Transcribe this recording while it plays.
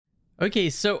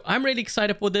Okay, so I'm really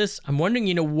excited for this. I'm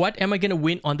wondering, what am I going to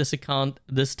win on this account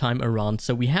this time around?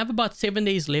 So we have about 7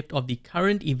 days left of the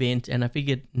current event, and I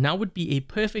figured now would be a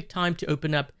perfect time to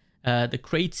open up the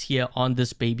crates here on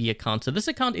this baby account. So this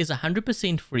account is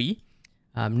 100% free,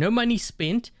 no money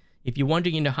spent. If you're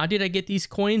wondering, how did I get these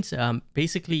coins?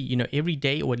 Basically, every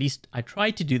day, or at least I try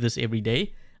to do this every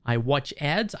day, I watch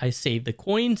ads, I save the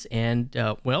coins, and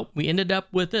well, we ended up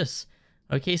with this.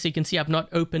 Okay, so you can see I've not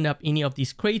opened up any of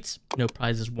these crates. No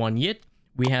prizes won yet.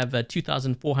 We have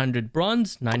 2,400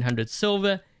 bronze, 900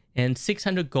 silver, and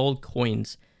 600 gold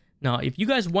coins. Now, if you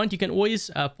guys want, you can always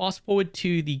fast forward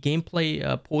to the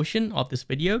gameplay portion of this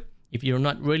video if you're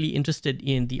not really interested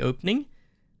in the opening.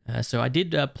 So I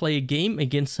did play a game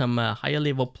against some higher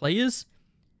level players.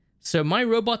 So my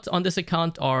robots on this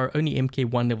account are only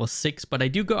MK1 level 6, but I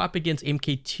do go up against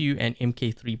MK2 and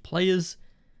MK3 players.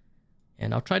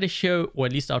 And I'll try to show, or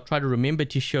at least I'll try to remember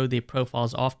to show their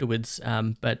profiles afterwards.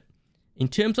 But in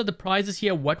terms of the prizes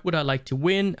here, what would I like to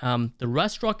win? The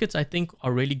rust rockets, I think,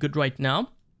 are really good right now.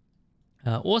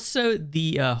 Also,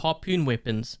 the harpoon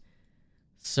weapons.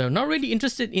 So not really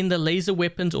interested in the laser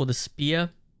weapons or the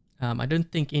spear. I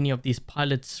don't think any of these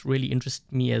pilots really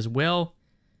interest me as well.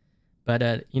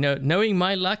 But, knowing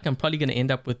my luck, I'm probably going to end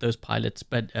up with those pilots.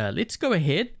 But let's go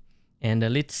ahead and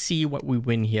let's see what we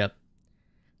win here.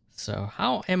 So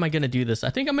how am I going to do this?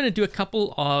 I think I'm going to do a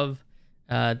couple of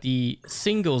the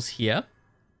singles here.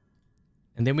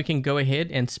 And then we can go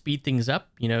ahead and speed things up,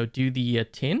 do the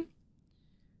 10.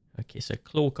 Okay, so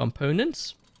claw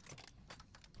components.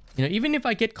 Even if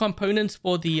I get components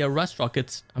for the rust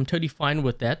rockets, I'm totally fine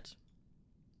with that.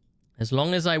 As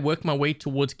long as I work my way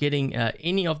towards getting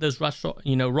any of those rust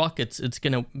rockets, it's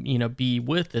going to, be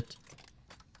worth it.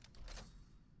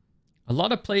 A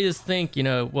lot of players think,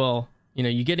 well,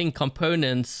 you're getting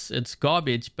components, it's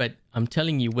garbage, but I'm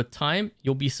telling you, with time,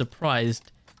 you'll be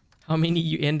surprised how many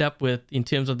you end up with in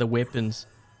terms of the weapons.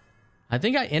 I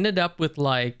think I ended up with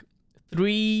like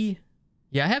 3...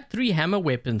 Yeah, I have 3 hammer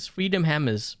weapons, freedom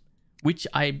hammers, which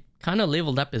I kind of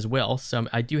leveled up as well, so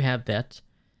I do have that.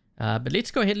 But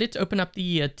let's go ahead, let's open up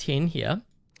the 10 here.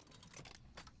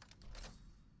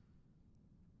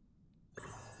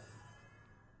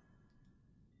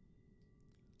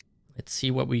 Let's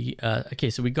see what we... okay,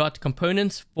 so we got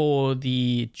components for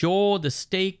the jaw, the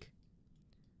stake.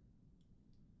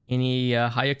 Any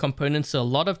higher components? So a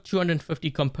lot of 250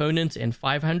 components and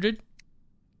 500.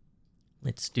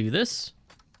 Let's do this.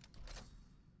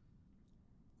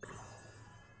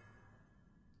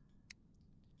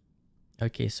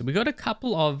 Okay, so we got a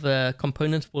couple of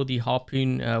components for the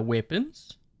harpoon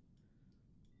weapons.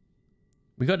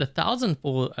 We got 1,000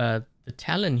 for the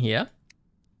talon here.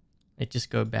 Let's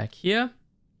just go back here.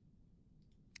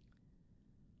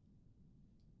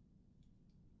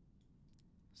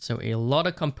 So a lot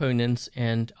of components,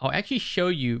 and I'll actually show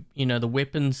you, the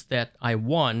weapons that I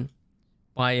won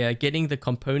by getting the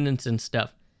components and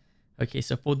stuff. Okay,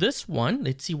 so for this one,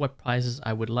 let's see what prizes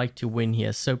I would like to win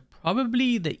here. So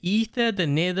probably the ether, the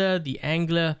nether, the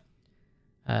angler,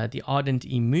 the ardent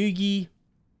emugi,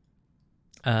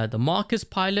 the Marcus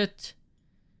pilot,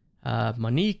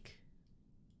 Monique,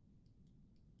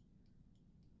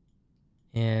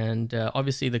 and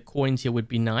obviously the coins here would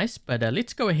be nice. But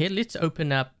let's go ahead, let's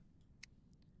open up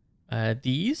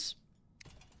these.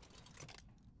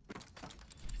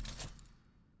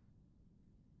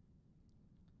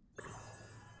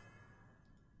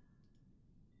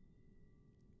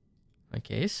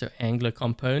 Okay, so angler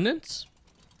components.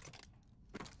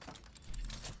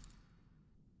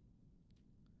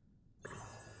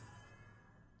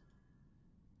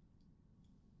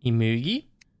 Emugi.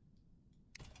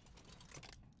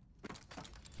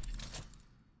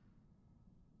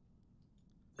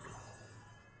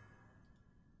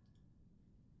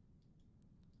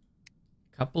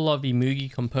 Couple of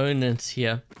emugi components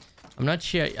here. I'm not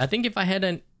sure. I think if I had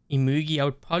an emugi, I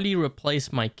would probably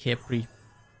replace my Kepri.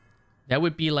 That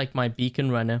would be like my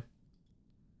beacon runner.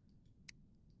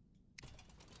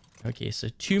 Okay, so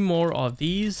 2 more of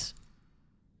these.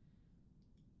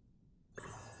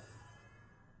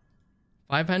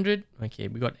 500. Okay,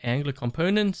 we got angler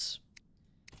components.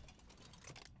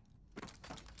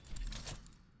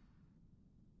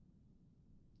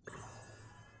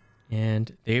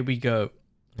 And there we go.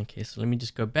 Okay, so let me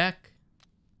just go back.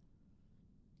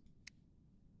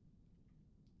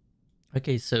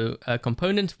 Okay, so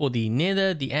components for the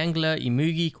nether, the angler,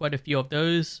 emugi, quite a few of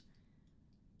those.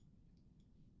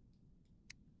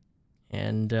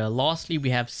 And lastly, we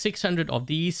have 600 of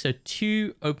these, so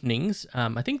 2 openings.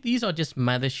 I think these are just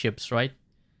motherships, right?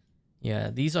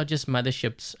 Yeah, these are just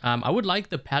motherships. I would like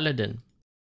the paladin.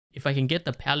 If I can get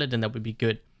the Paladin, that would be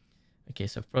good. Okay,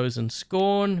 so Frozen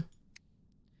Scorn.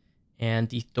 And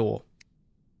the Thor.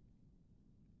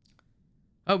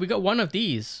 Oh, we got one of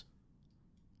these.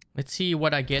 Let's see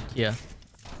what I get here.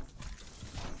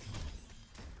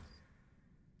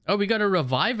 Oh, we got a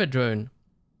Reviver drone.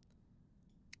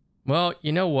 Well,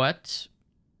 you know what?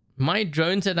 My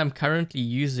drones that I'm currently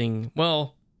using,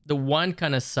 well, the one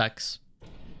kind of sucks.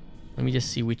 Let me just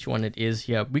see which one it is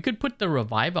here. We could put the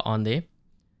Reviver on there.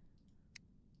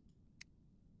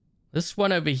 This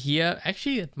one over here,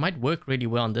 actually, it might work really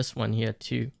well on this one here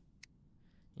too.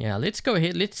 Yeah, let's go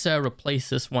ahead. Let's replace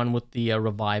this one with the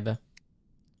Reviver.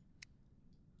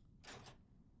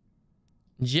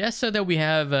 Just so that we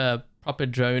have a proper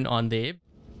drone on there.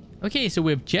 Okay, so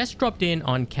we've just dropped in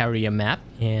on Carrier Map,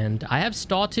 and I have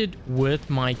started with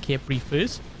my Kepri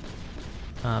first.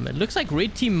 It looks like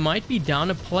Red Team might be down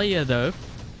a player though.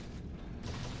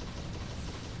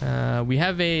 We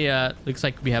have a, looks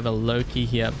like we have a Loki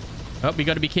here. Oh, we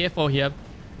got to be careful here.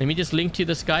 Let me just link to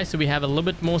this guy so we have a little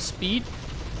bit more speed.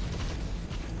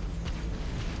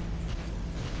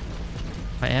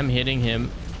 I am hitting him.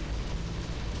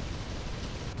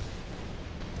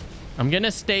 I'm going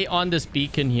to stay on this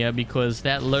beacon here because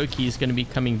that Loki is going to be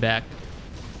coming back.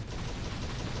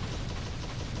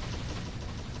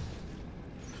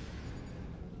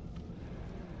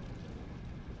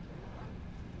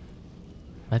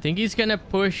 I think he's going to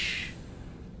push.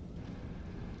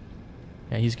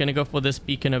 Yeah, he's going to go for this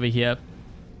beacon over here.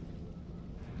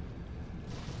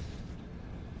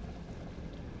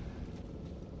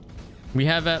 We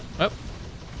have a... Oh.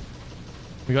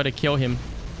 We got to kill him.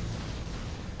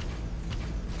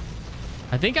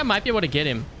 I think I might be able to get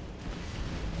him.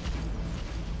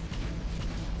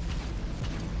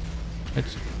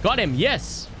 Got him,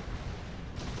 yes!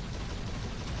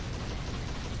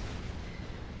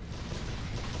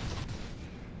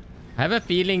 I have a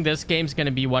feeling this game's going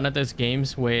to be one of those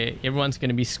games where everyone's going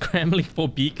to be scrambling for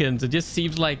beacons. It just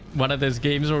seems like one of those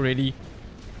games already.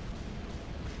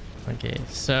 Okay,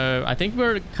 so I think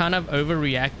we're kind of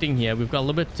overreacting here. We've got a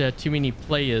little bit too many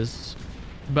players.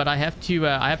 But I have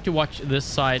to watch this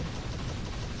side.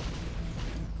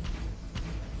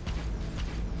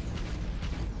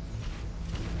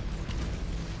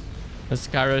 The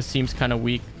Skyro seems kind of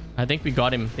weak. I think we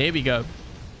got him. There we go.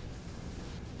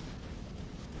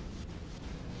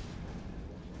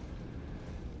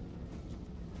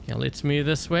 Okay, let's move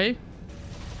this way.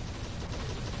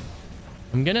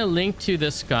 I'm gonna link to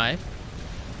this guy.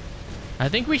 I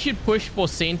think we should push for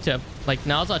center. Like,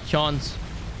 now's our chance.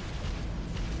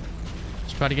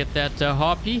 Let's try to get that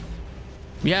Harpy.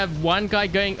 We have one guy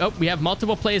going... Oh, we have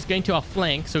multiple players going to our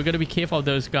flank, so we've got to be careful of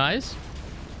those guys.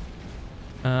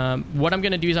 What I'm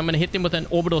going to do is I'm going to hit them with an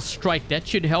orbital strike. That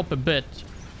should help a bit.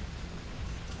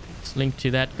 Let's link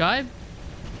to that guy.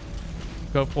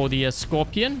 Go for the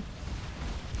Scorpion.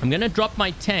 I'm going to drop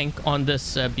my tank on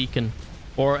this beacon.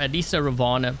 Or at least a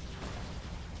Ravana.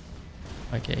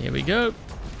 Okay, here we go.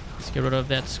 Let's get rid of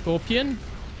that Scorpion.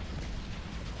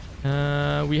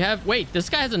 We have... Wait, this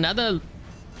guy has another...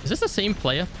 Is this the same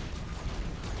player?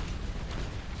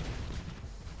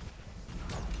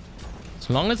 As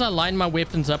long as I line my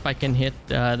weapons up, I can hit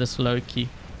this Loki.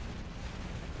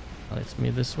 Let's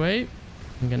move this way.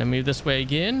 I'm going to move this way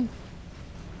again.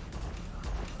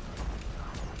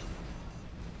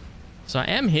 So I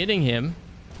am hitting him.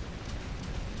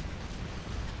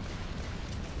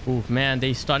 Oh man,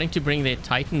 they're starting to bring their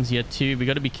Titans here too. We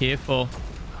got to be careful.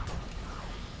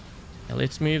 Now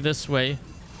let's move this way.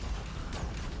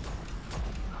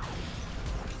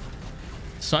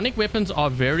 Sonic weapons are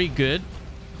very good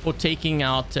for taking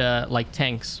out like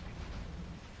tanks.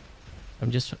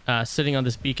 I'm just sitting on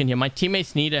this beacon here. My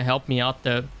teammates need to help me out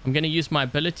though. I'm going to use my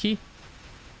ability.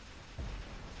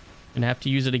 Gonna have to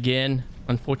use it again,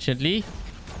 unfortunately.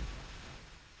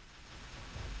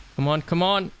 Come on, come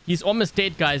on. He's almost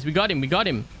dead, guys. We got him. We got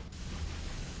him.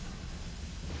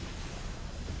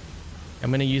 I'm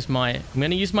gonna use my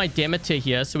Demeter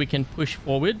here so we can push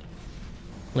forward.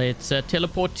 Let's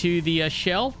teleport to the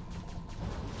shell.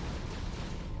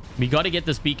 We got to get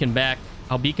this beacon back.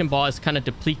 Our beacon bar is kind of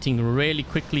depleting really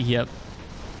quickly here.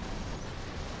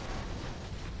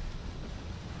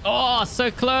 Oh,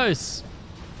 so close.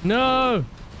 No.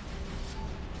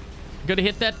 Got to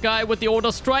hit that guy with the auto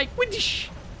strike.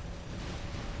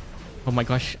 Oh my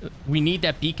gosh. We need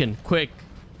that beacon. Quick.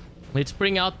 Let's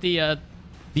bring out the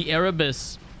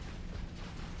Erebus.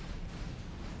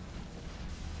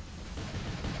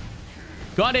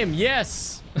 Got him.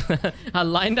 Yes. I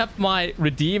lined up my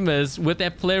Redeemers with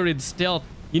that player in stealth.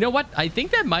 You know what? I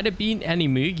think that might have been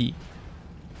Animugi.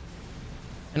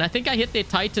 And I think I hit their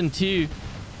Titan too.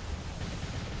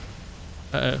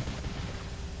 Uh-oh.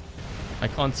 I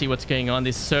can't see what's going on.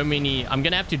 There's so many. I'm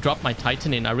going to have to drop my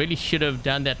Titan in. I really should have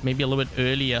done that maybe a little bit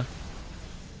earlier.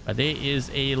 But there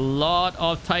is a lot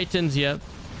of Titans here.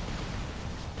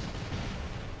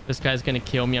 This guy's going to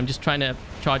kill me. I'm just trying to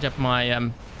charge up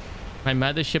my my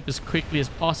mothership as quickly as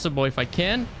possible if I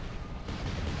can.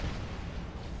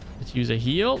 Let's use a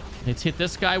heal. Let's hit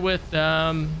this guy with... if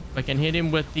I can hit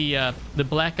him with the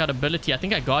blackout ability. I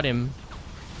think I got him.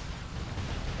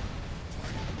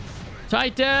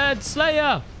 Titan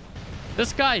Slayer!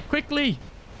 This guy, quickly!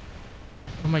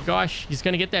 Oh my gosh, he's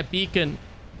gonna get that beacon.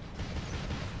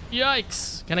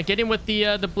 Yikes! Can I get him with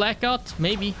the blackout?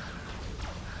 Maybe.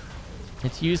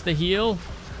 Let's use the heal.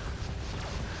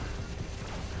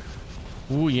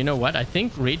 Ooh, you know what? I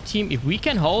think red team, if we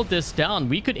can hold this down,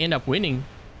 we could end up winning.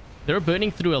 They're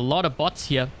burning through a lot of bots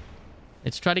here.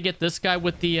 Let's try to get this guy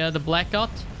with the blackout.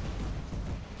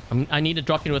 I need to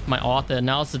drop in with my Arthur.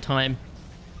 Now's the time.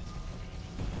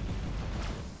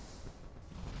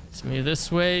 Let's move this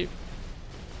way.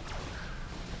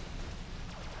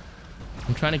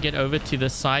 I'm trying to get over to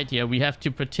this side here. We have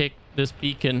to protect this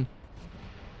beacon.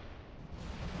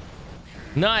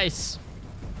 Nice.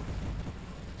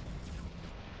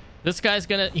 This guy's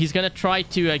he's gonna try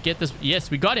to get this. Yes,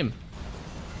 we got him.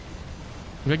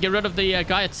 We're gonna get rid of the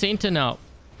guy at center now.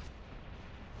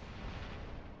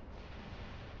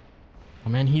 Oh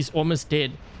man, he's almost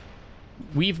dead.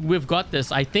 We've got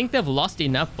this. I think they've lost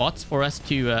enough bots for us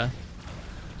to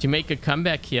make a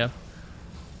comeback here.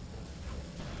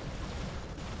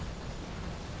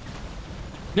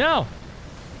 No.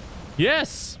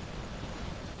 Yes.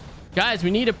 Guys, we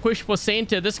need to push for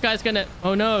center. This guy's gonna...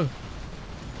 Oh no.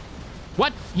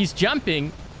 What? He's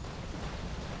jumping.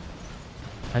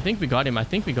 I think we got him. I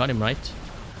think we got him, right?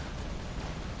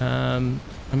 I'm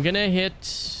gonna hit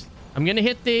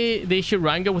the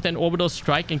Shuranga with an orbital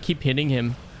strike and keep hitting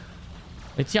him.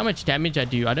 Let's see how much damage I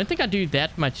do. I don't think I do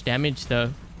that much damage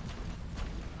though.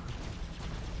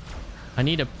 I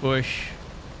need a push.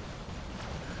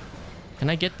 Can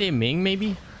I get there, Ming,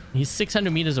 maybe? He's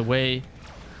 600 meters away.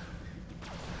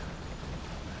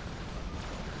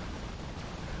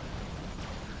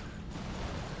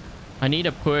 I need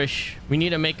a push. We need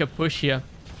to make a push here.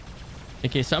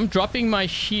 Okay, so I'm dropping my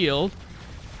shield.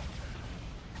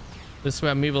 This way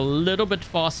I move a little bit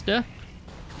faster.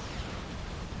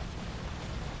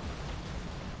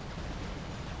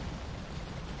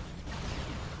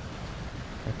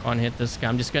 I can't hit this guy.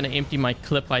 I'm just going to empty my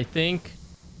clip, I think.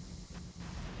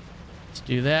 Let's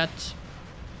do that.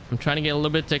 I'm trying to get a little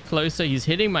bit closer. He's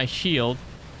hitting my shield.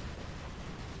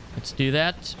 Let's do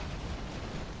that.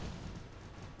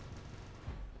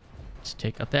 Let's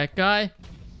take out that guy.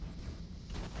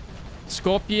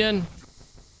 Scorpion.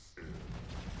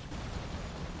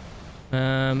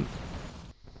 If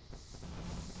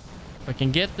I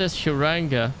can get this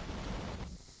Shuranga.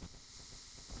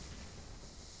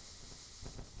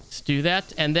 Let's do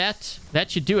that. And that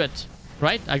should do it.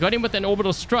 Right? I got him with an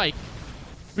orbital strike.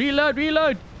 Reload,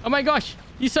 reload. Oh my gosh.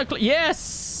 He's so close.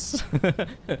 Yes!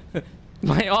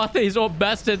 My Arthur is all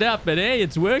busted up, but hey,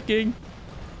 it's working.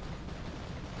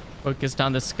 Focus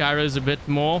down the Skyros a bit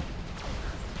more.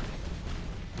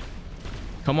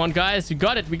 Come on, guys. We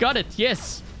got it. We got it.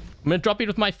 Yes. I'm going to drop it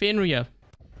with my Fenrir.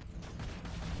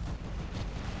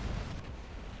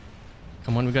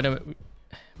 Come on. We got to...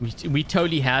 We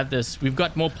totally have this. We've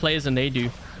got more players than they do.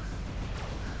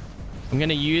 I'm going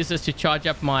to use this to charge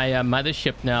up my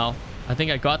mothership now. I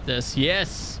think I got this.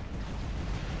 Yes.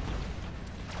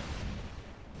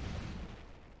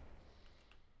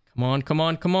 Come on. Come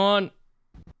on. Come on.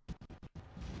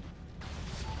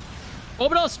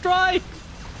 Orbital strike!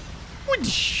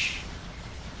 Whoosh!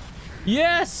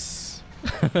 Yes!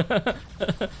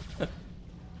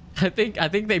 I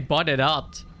think they bought it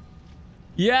out.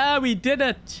 Yeah, we did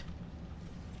it!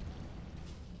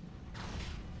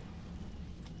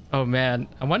 Oh man,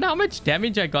 I wonder how much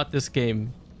damage I got this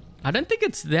game. I don't think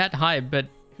it's that high, but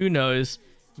who knows.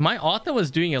 My Arthur was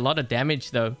doing a lot of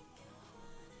damage though.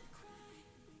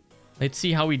 Let's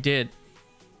see how we did.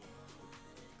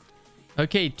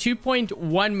 Okay,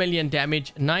 2.1 million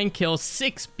damage, 9 kills,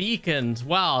 6 beacons.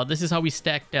 Wow, this is how we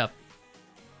stacked up.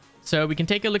 So we can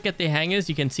take a look at the hangers.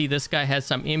 You can see this guy has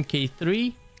some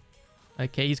MK3.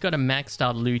 Okay, he's got a maxed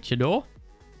out luchador.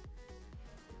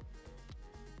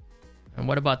 And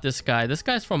what about this guy? This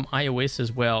guy's from iOS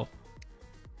as well.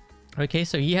 Okay,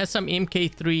 so he has some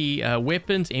MK3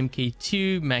 weapons,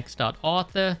 MK2, maxed out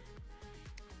Arthur.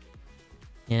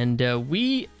 And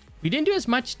we didn't do as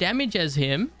much damage as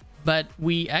him, but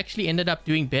we actually ended up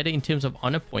doing better in terms of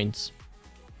honor points.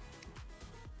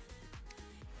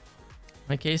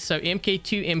 Okay, so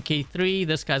MK2, MK3.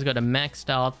 This guy's got a maxed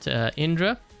out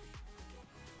Indra.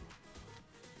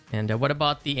 And what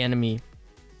about the enemy?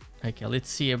 Okay, let's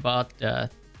see about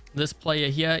this player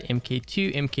here,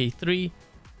 MK2, MK3.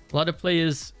 A lot of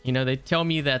players, you know, they tell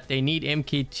me that they need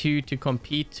MK2 to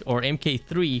compete, or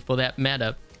MK3 for that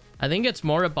matter. I think it's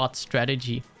more about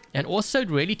strategy. And also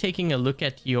really taking a look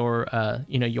at your,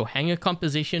 you know, your hanger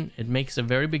composition. It makes a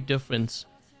very big difference.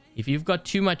 If you've got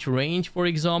too much range, for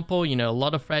example, you know, a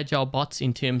lot of fragile bots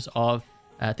in terms of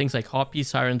things like Harpies,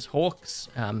 Sirens, Hawks,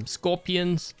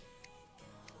 Scorpions,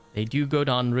 they do go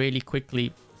down really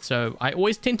quickly. So I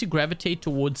always tend to gravitate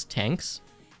towards tanks,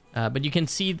 but you can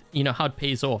see, you know, how it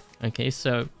pays off. Okay,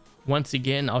 so once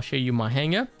again, I'll show you my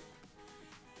hanger.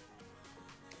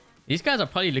 These guys are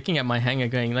probably looking at my hanger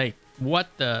going like, what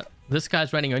the? This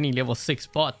guy's running only level 6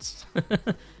 bots.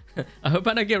 I hope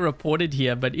I don't get reported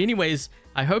here. But anyways,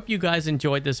 I hope you guys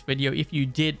enjoyed this video. If you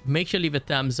did, make sure to leave a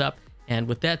thumbs up. And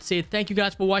with that said, thank you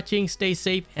guys for watching. Stay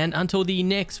safe. And until the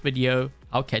next video,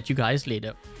 I'll catch you guys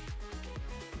later.